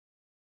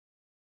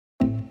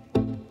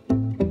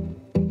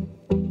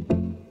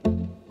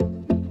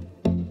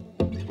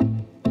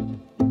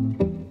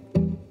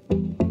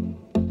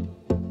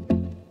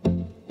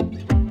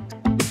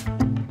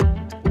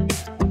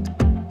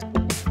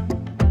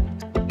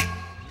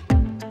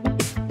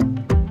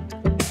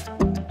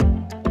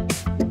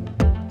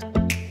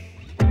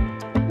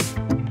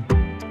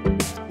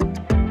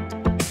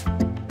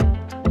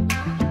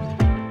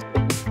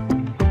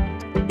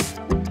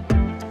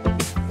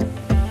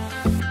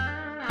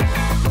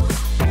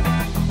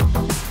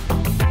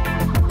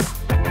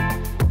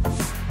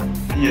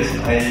Yes,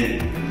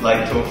 I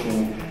like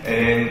tofu,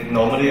 and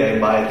normally I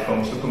buy it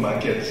from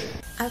supermarkets.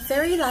 I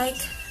very like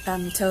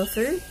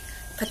tofu,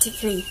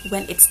 particularly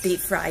when it's deep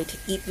fried.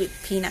 Eat with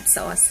peanut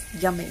sauce,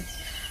 yummy.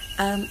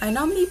 I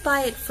normally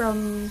buy it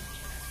from,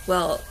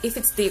 well, if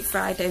it's deep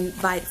fried, then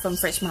buy it from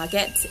fresh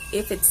market.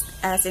 If it's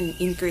as an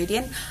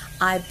ingredient,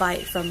 I buy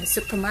it from the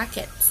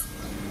supermarket.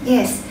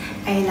 Yes,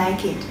 I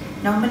like it.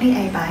 Normally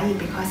I buy it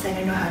because I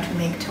don't know how to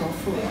make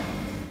tofu.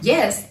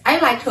 Yes, I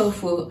like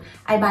tofu.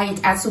 I buy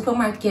it at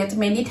supermarket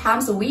many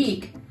times a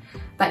week.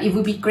 But it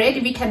would be great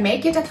if we can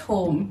make it at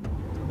home.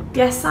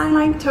 Yes, I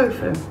like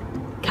tofu.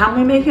 Can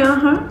we make it at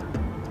home?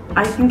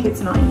 I think it's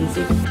not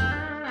easy.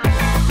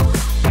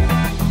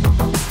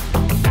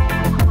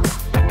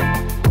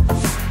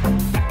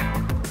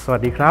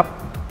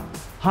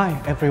 Hi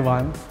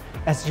everyone.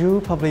 As you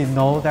probably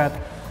know that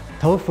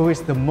tofu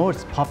is the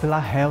most popular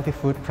healthy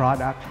food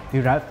product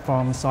derived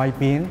from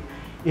soybean.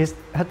 It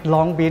has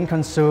long been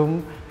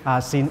consumed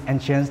since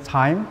ancient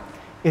time.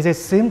 It is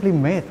simply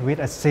made with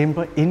a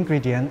simple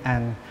ingredient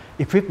and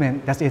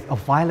equipment that is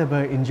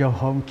available in your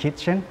home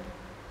kitchen.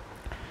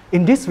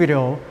 In this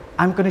video,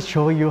 I'm going to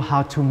show you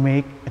how to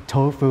make a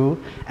tofu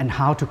and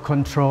how to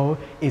control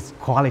its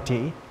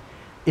quality.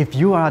 If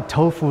you are a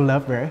tofu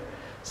lover,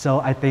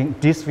 so I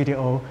think this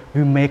video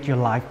will make your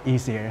life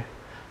easier.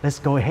 Let's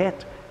go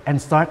ahead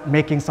and start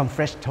making some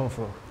fresh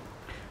tofu.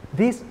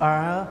 These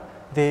are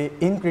the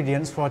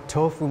ingredients for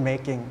tofu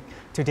making.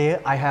 Today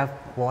I have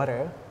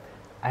water,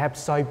 I have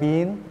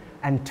soybean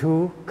and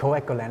 2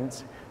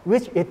 coagulants,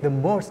 which is the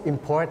most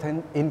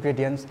important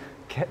ingredients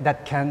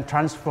that can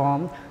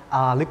transform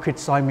liquid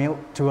soy milk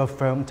to a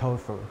firm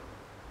tofu.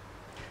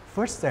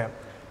 First step,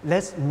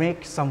 let's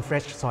make some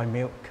fresh soy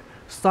milk.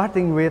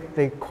 Starting with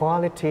the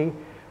quality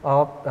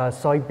of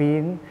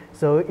soybean,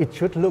 so it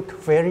should look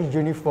very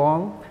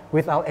uniform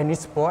without any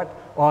spot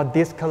or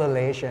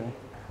discoloration.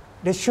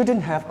 They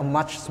shouldn't have a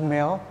much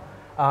smell.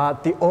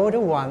 The older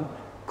one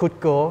could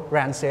go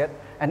rancid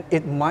and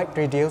it might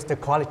reduce the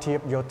quality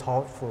of your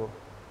tofu.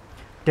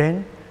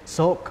 Then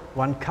soak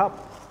 1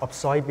 cup of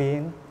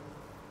soybean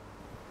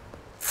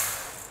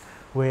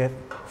with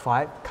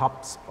 5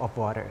 cups of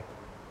water.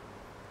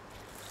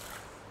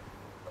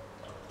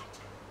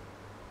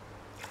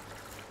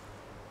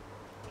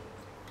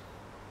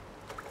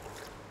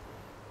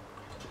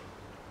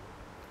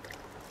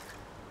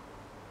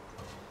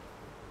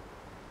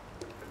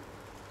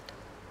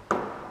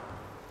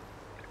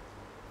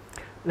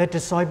 Let the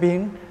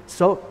soybean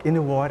soak in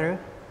the water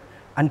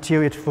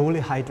until it's fully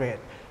hydrated.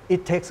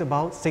 It takes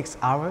about 6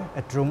 hours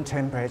at room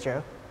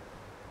temperature.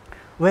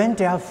 When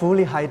they are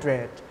fully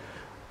hydrated,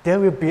 they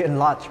will be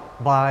enlarged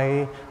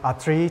by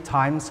 3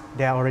 times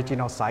their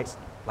original size,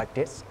 like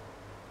this.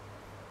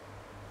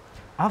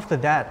 After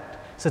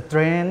that,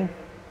 strain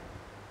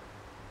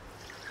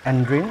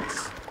and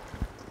rinse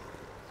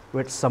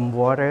with some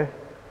water.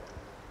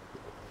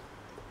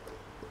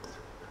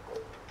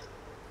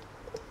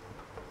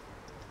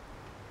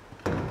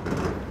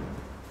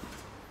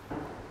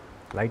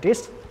 Like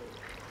this,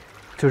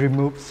 to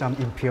remove some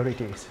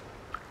impurities.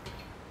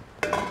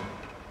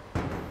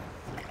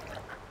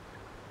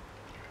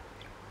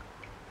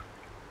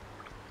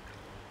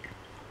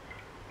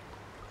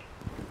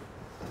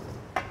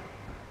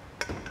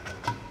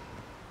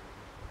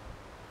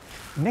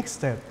 Next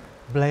step,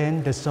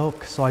 blend the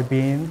soaked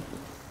soybean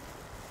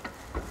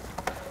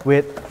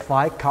with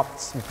 5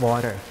 cups of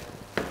water.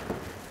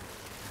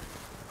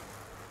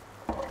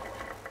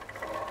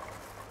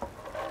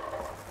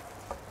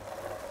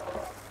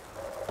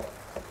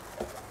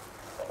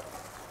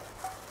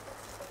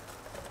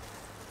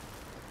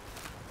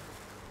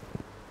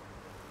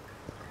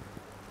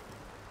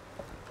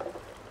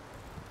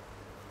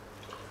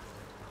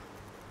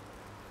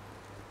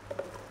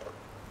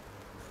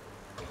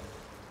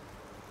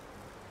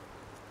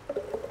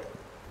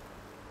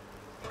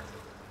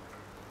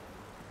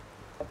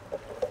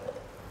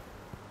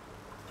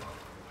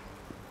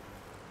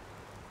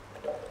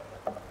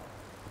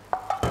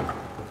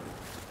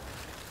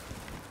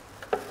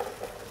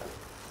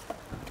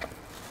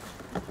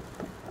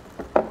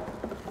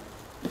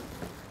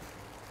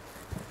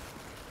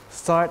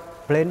 Start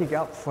blending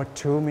up for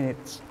 2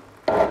 minutes.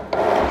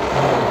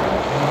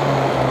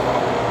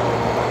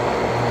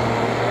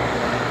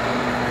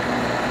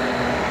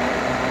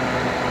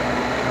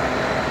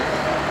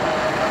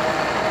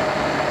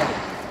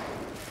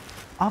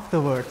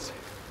 Afterwards,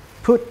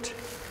 put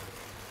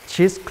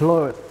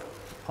cheesecloth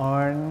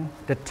on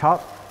the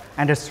top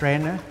and the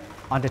strainer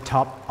on the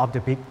top of the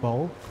big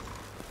bowl.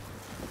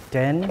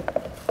 Then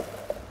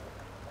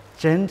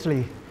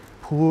gently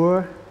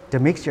pour the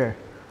mixture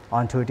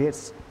onto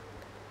this.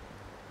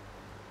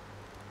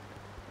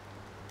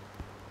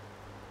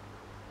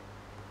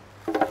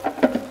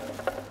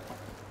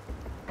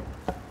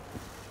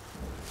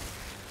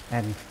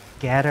 And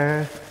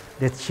gather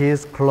the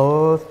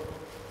cheesecloth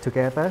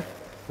together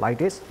like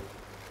this.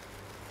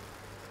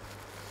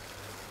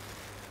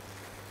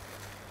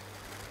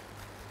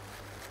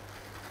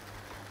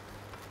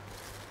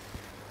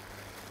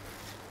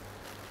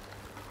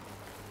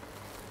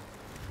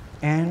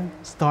 and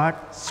start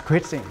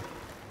squeezing.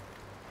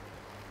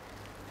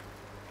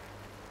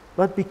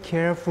 But be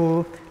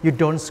careful you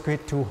don't squeeze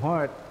too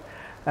hard,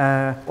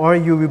 or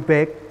you will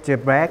break the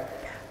back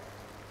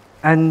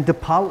and the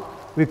pulp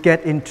will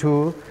get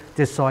into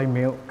the soy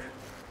milk.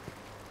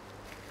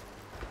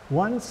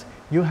 Once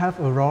you have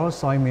a raw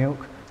soy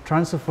milk,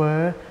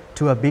 transfer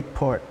to a big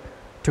pot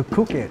to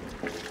cook it.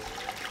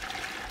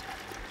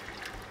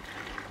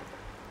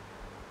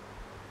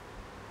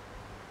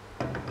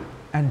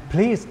 And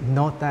please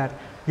note that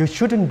you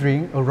shouldn't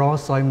drink a raw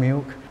soy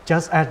milk,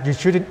 just as you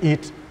shouldn't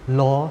eat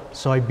raw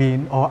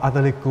soybean or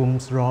other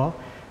legumes raw,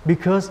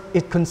 because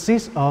it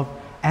consists of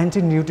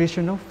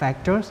anti-nutritional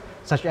factors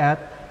such as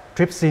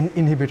trypsin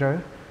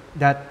inhibitor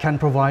that can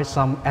provide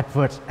some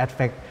adverse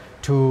effect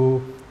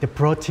to the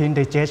protein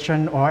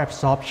digestion or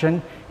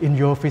absorption in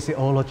your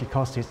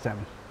physiological system.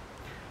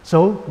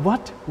 So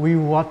what we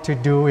want to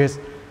do is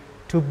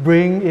to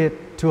bring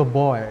it to a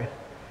boil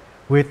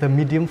with a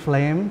medium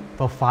flame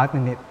for 5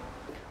 minutes.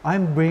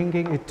 I'm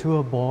bringing it to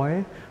a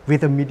boil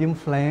with a medium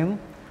flame.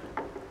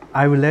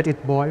 I will let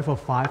it boil for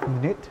 5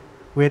 minutes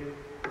with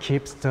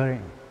keep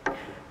stirring.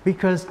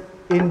 Because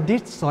in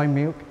this soy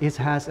milk, it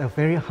has a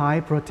very high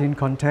protein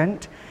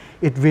content.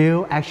 It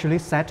will actually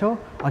settle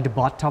on the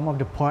bottom of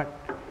the pot.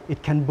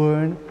 It can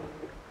burn.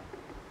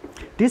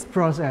 This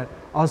process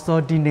also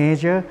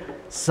denatures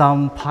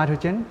some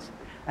pathogens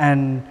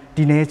and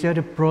denatures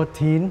the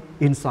protein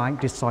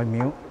inside the soy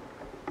milk.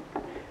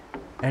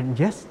 And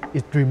yes,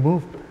 it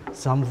removes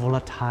some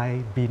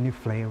volatile beany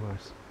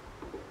flavors.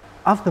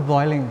 After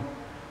boiling,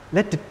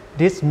 let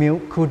this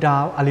milk cool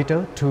down a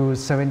little to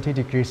 70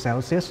 degrees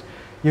Celsius.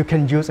 You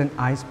can use an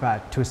ice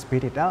bath to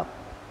speed it up.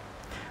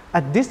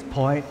 At this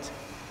point,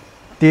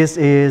 this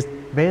is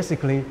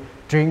basically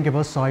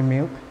drinkable soy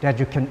milk that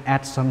you can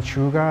add some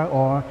sugar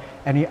or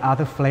any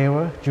other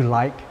flavor you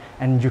like,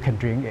 and you can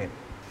drink it.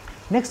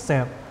 Next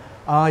step,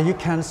 you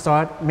can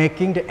start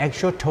making the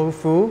actual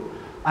tofu.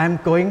 I'm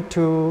going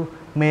to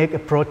make a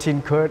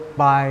protein curd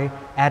by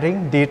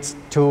adding these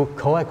two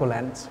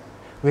coagulants,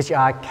 which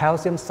are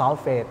calcium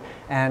sulfate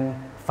and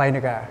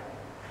vinegar.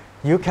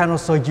 You can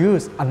also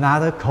use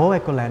another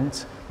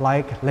coagulant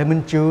like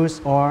lemon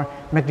juice or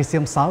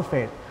magnesium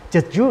sulfate.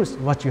 Just use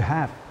what you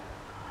have.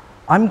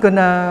 I'm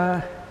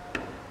gonna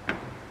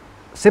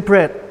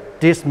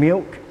separate this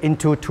milk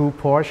into 2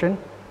 portions.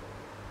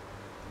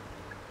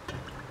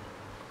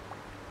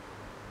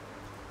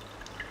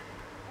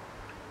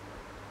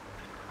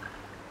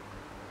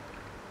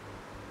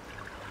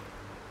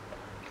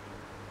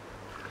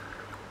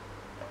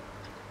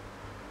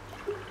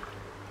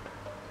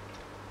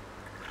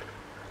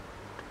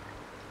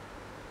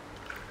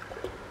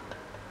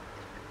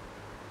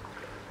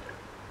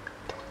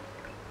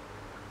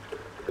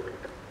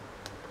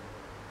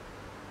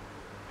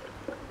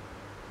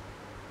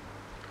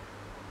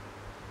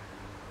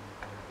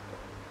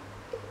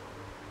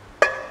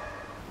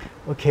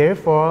 Okay,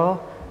 for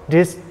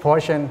this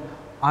portion,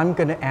 I'm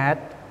going to add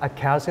a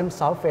calcium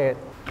sulfate,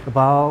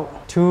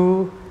 about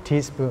 2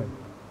 teaspoons.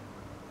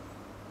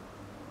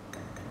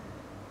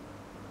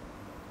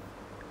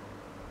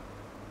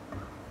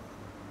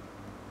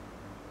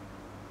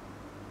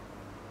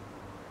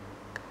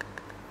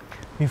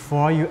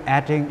 Before you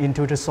adding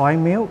into the soy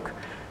milk,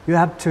 you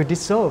have to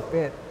dissolve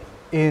it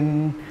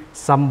in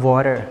some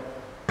water.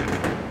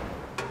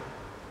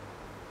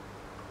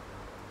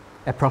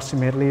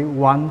 Approximately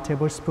 1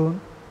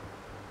 tablespoon.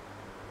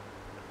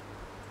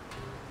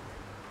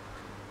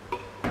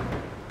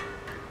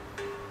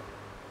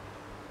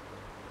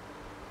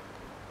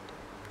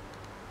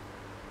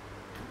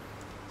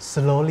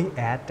 Slowly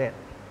add it.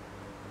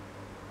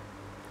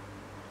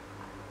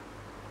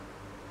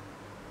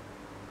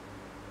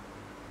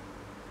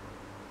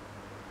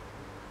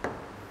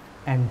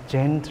 And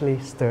gently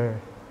stir.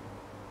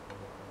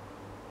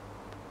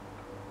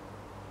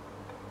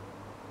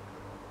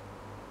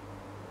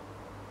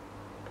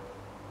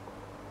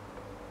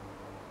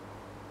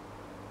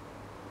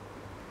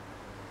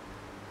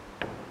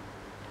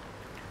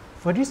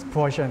 For this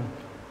portion,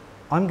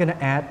 I'm going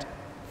to add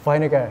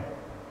vinegar,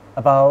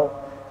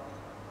 about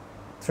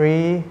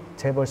 3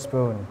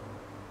 tablespoons.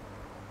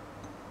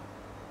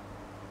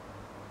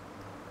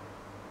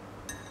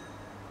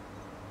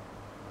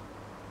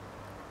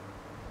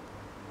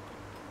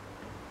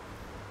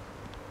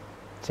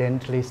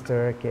 Gently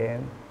stir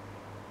again.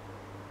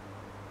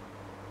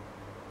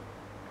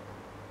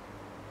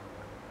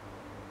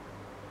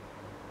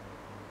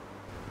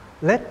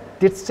 Let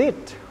this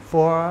sit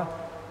for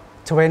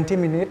 20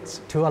 minutes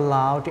to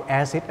allow the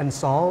acid and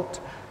salt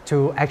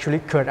to actually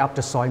curd up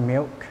the soy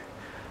milk.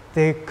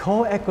 The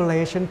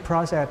coagulation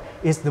process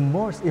is the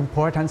most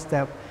important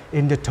step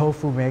in the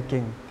tofu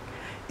making.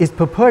 Its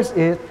purpose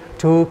is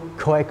to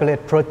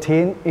coagulate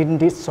protein in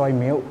this soy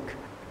milk.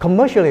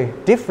 Commercially,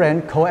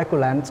 different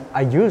coagulants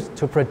are used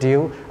to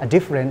produce a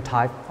different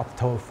type of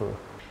tofu.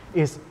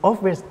 It's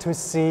obvious to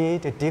see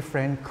the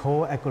different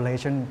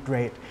coagulation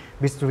rate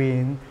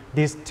between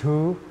these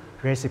 2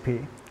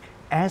 recipes.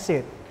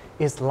 Acid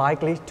is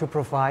likely to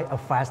provide a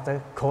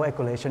faster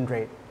coagulation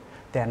rate.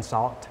 than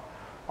salt.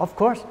 Of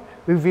course,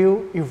 we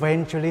will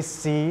eventually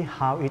see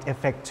how it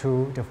affects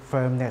to the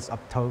firmness of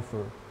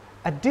tofu.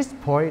 At this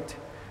point,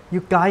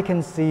 you guys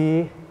can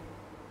see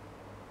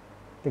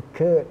the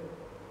curd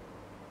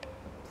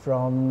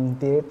from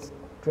this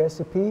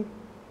recipe.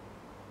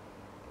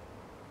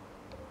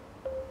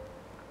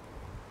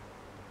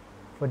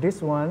 For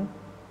this one,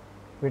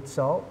 with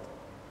salt,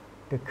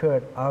 the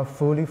curd are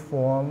fully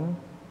formed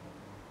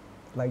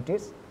like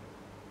this.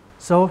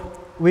 So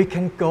we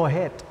can go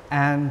ahead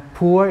and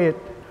pour it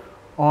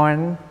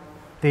on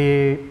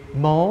the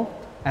mold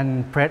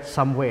and press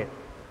some weight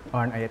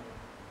on it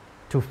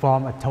to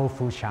form a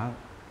tofu chunk.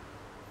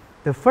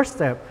 The first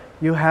step,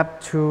 you have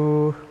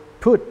to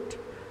put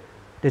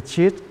the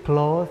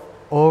cheesecloth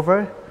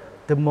over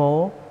the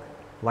mold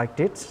like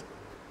this,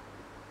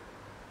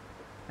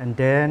 and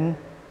then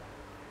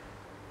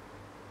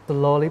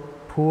slowly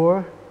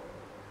pour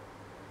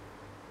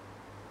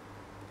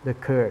the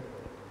curd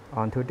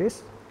onto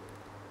this.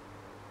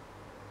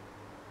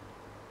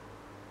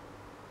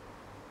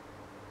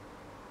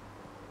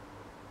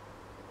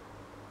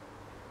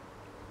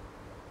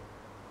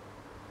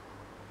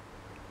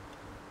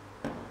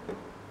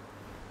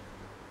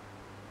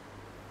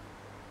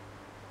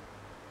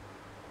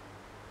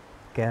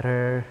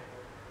 Gather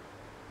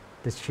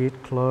the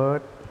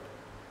cheesecloth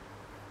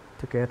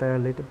together a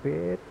little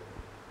bit.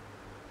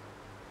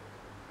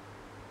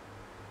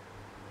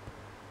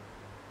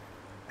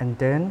 And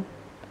then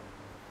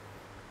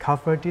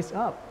cover this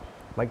up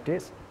like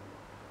this.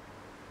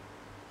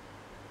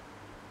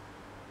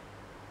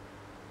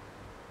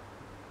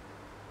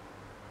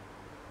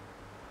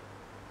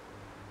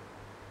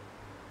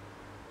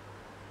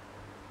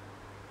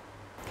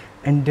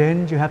 And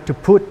then you have to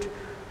put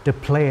the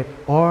plate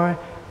or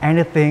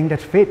anything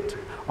that fits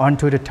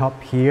onto the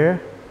top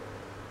here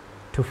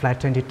to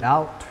flatten it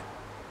out.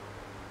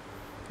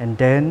 And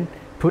then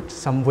put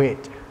some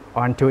weight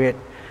onto it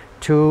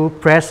to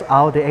press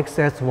out the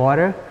excess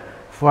water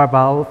for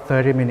about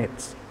 30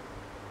 minutes.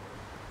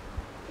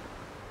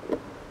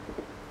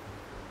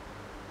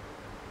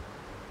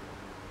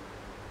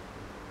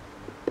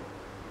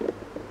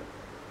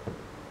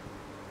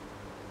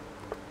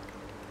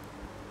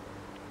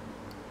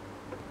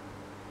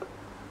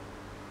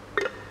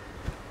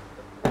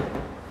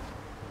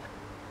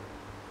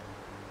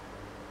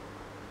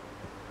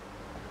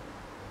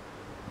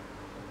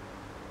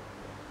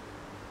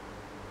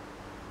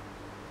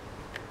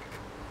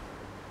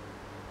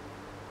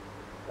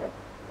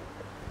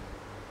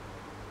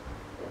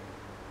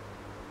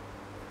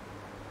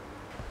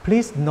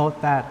 Please note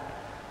that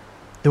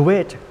the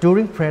weight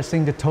during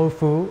pressing the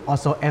tofu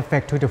also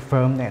affects to the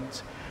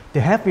firmness. The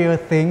heavier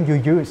thing you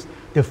use,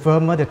 the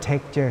firmer the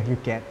texture you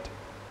get.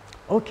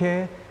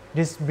 Okay,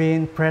 this has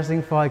been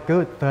pressing for a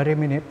good 30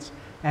 minutes,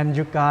 and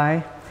you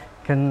guys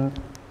can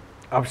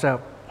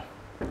observe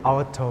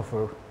our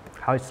tofu,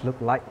 how it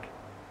looks like.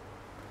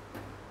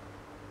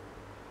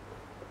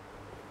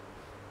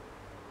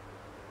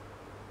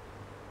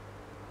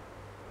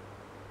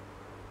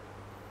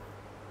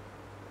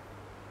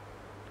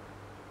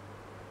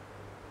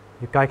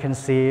 You guys can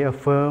see a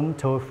firm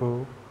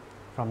tofu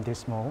from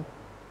this mold.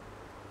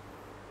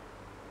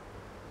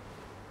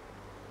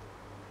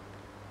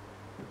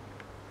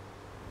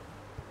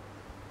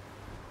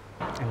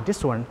 And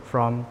this one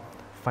from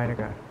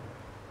vinegar.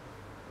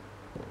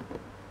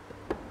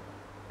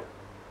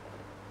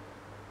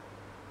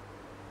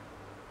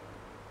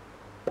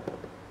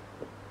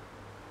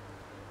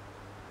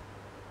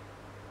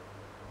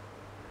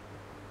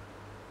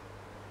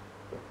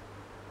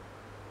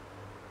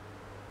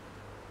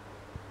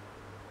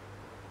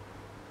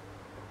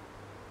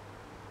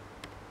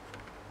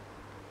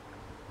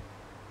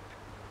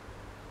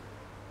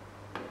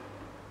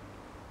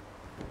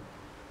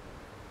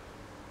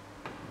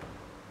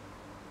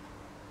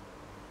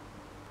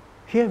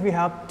 Here we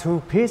have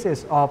two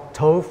pieces of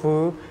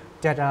tofu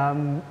that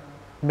are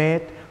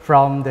made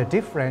from the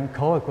different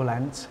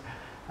coagulants,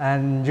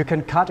 and you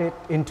can cut it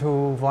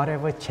into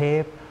whatever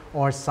shape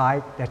or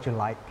size that you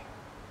like.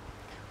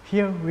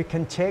 Here we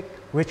can check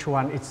which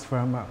one is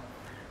firmer.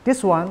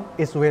 This one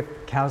is with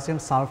calcium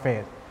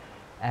sulfate,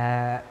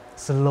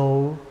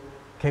 slow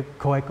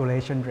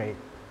coagulation rate.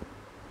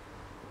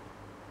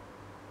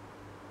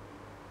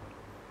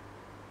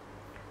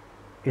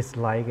 It's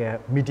like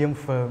a medium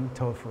firm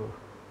tofu.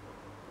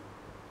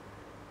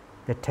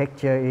 The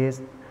texture is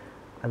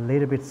a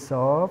little bit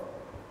soft,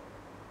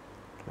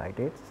 like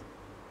this.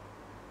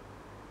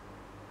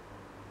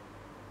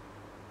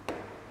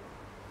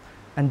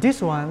 And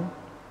this one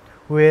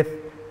with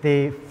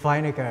the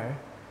vinegar,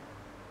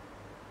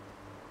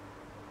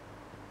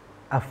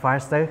 a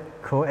faster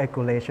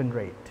coagulation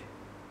rate.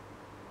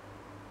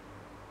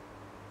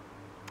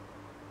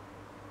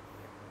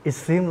 It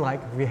seems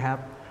like we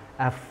have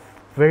a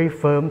very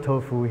firm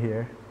tofu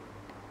here.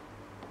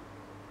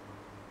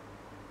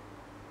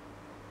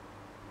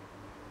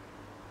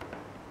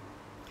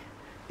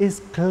 It's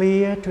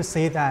clear to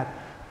see that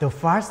the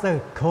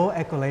faster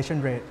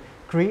coagulation rate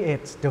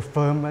creates the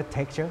firmer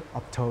texture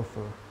of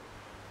tofu.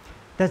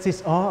 That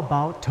is all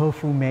about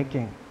tofu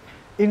making.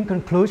 In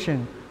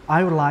conclusion,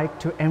 I would like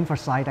to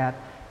emphasize that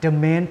the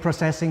main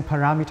processing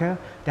parameters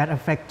that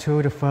affect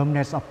to the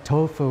firmness of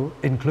tofu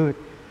include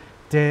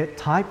the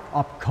type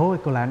of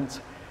coagulant,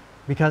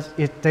 because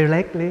it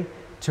directly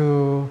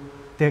to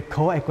the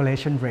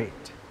coagulation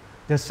rate.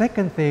 The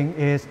second thing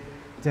is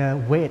the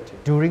weight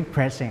during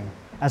pressing,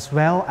 as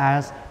well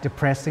as the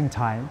pressing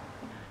time.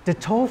 The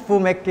tofu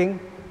making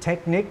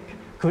technique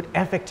could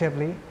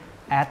effectively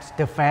add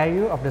the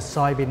value of the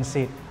soybean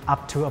seed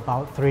up to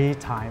about 3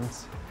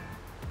 times.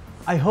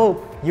 I hope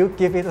you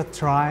give it a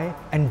try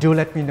and do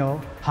let me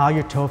know how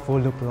your tofu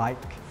look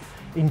like.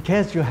 In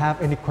case you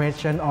have any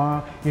question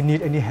or you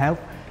need any help,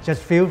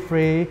 just feel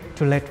free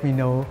to let me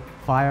know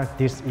via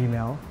this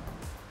email.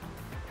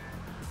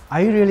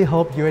 I really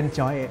hope you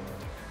enjoy it.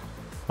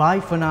 Bye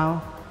for now.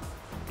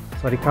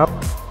 สวัสดีครับ